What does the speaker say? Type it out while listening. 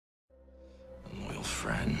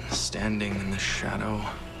friend, standing in the shadow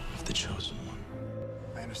of the chosen one.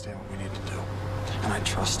 I understand what we need to do, and I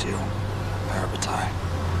trust you, Parabatai.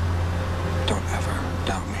 Don't ever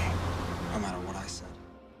doubt me, no matter what I said.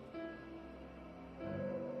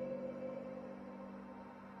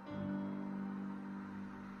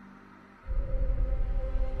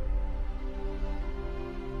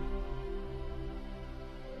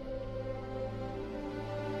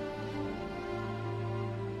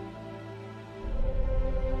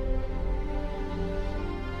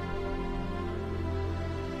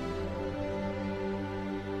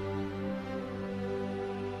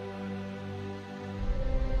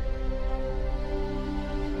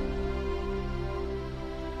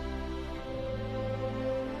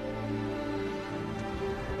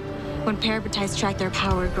 When Parabatais track their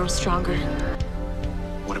power, it grows stronger.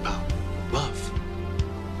 What about love?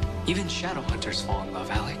 Even Shadowhunters fall in love,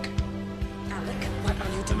 Alec. Alec, what are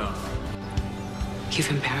you doing? You've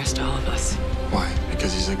embarrassed all of us. Why?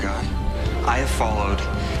 Because he's a guy? I have followed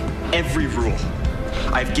every rule.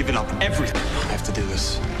 I've given up everything. I have to do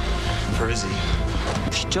this for Izzy.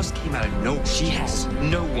 She just came out of nowhere. She has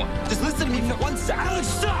no one. Just listen to me for 1 second. Alex,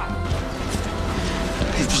 stop!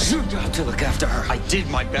 It's your job to look after her. I did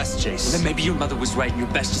my best, Jace. Then maybe your mother was right and your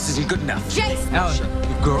best just isn't good enough. Jace! Alec,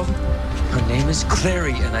 your girl, her name is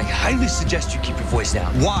Clary, and I highly suggest you keep your voice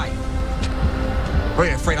down. Why? Are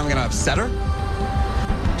you afraid I'm gonna upset her?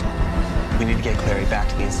 We need to get Clary back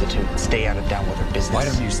to the Institute and stay out of Downwater business. Why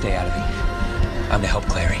don't you stay out of it? I'm to help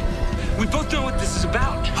Clary. We both know what this is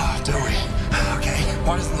about. Oh, do we? Okay.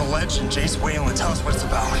 Why doesn't the ledge and Jace Whalen and tell us what it's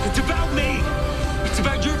about? It's about me. It's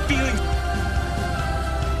about your feelings.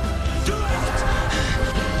 Do it!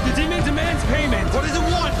 The demon demands payment. What does it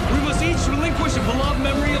want? We must each relinquish a beloved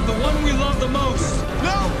memory of the one we love the most.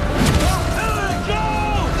 No! Alec,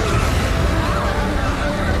 no!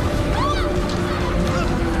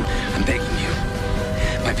 I'm begging you,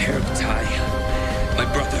 my Parabatai, my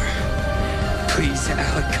brother. Please,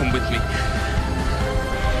 Alec, come with me.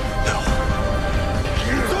 No.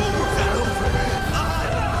 It's over!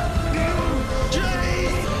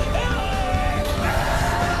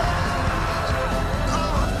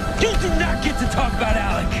 You do not get to talk about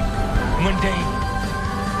Alec. One day.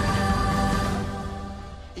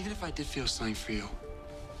 Even if I did feel something for you,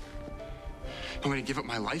 I'm gonna give up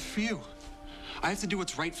my life for you. I have to do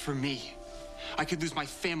what's right for me. I could lose my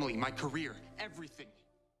family, my career, everything.